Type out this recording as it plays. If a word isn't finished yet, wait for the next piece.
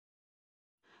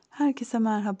Herkese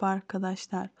merhaba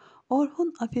arkadaşlar.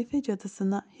 Orhun Afife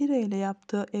cadısına Hira ile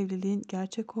yaptığı evliliğin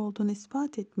gerçek olduğunu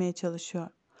ispat etmeye çalışıyor.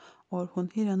 Orhun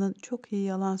Hira'nın çok iyi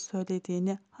yalan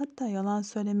söylediğini, hatta yalan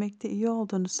söylemekte iyi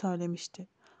olduğunu söylemişti.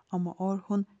 Ama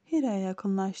Orhun Hira'ya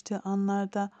yakınlaştığı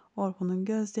anlarda Orhun'un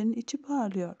gözlerinin içi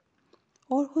parlıyor.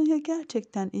 Orhun ya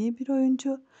gerçekten iyi bir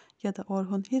oyuncu ya da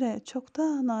Orhun Hira'ya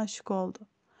çoktan aşık oldu.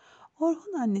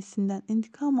 Orhun annesinden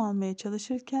intikam almaya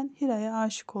çalışırken Hira'ya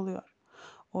aşık oluyor.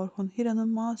 Orhun Hira'nın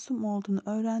masum olduğunu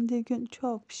öğrendiği gün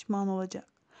çok pişman olacak.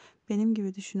 Benim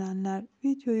gibi düşünenler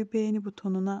videoyu beğeni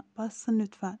butonuna bassın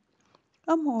lütfen.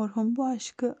 Ama Orhun bu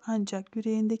aşkı ancak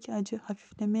yüreğindeki acı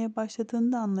hafiflemeye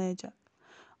başladığında anlayacak.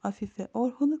 Afife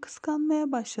Orhun'u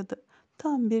kıskanmaya başladı.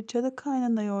 Tam bir cadı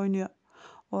kaynanayı oynuyor.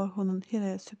 Orhun'un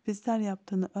Hira'ya sürprizler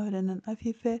yaptığını öğrenen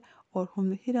Afife,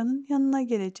 Orhun ve Hira'nın yanına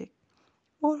gelecek.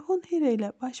 Orhun Hira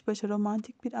ile baş başa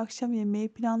romantik bir akşam yemeği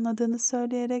planladığını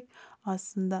söyleyerek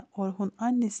aslında Orhun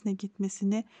annesine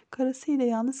gitmesini, karısıyla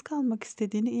yalnız kalmak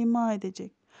istediğini ima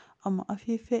edecek. Ama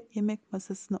Afife yemek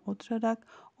masasına oturarak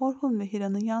Orhun ve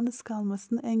Hira'nın yalnız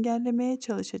kalmasını engellemeye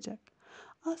çalışacak.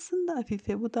 Aslında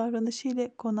Afife bu davranışı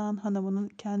ile konağın hanımının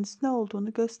kendisine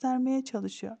olduğunu göstermeye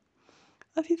çalışıyor.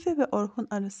 Afife ve Orhun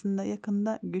arasında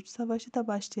yakında güç savaşı da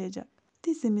başlayacak.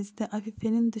 Dizimizde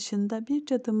Afife'nin dışında bir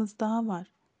cadımız daha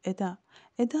var. Eda.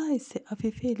 Eda ise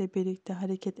Afife ile birlikte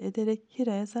hareket ederek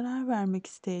Hira'ya zarar vermek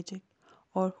isteyecek.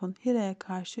 Orhun Hira'ya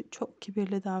karşı çok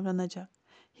kibirli davranacak.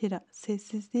 Hira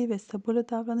sessizliği ve sabırlı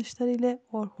davranışlarıyla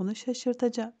Orhun'u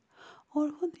şaşırtacak.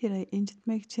 Orhun Hira'yı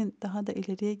incitmek için daha da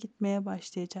ileriye gitmeye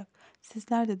başlayacak.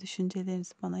 Sizler de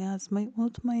düşüncelerinizi bana yazmayı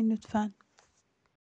unutmayın lütfen.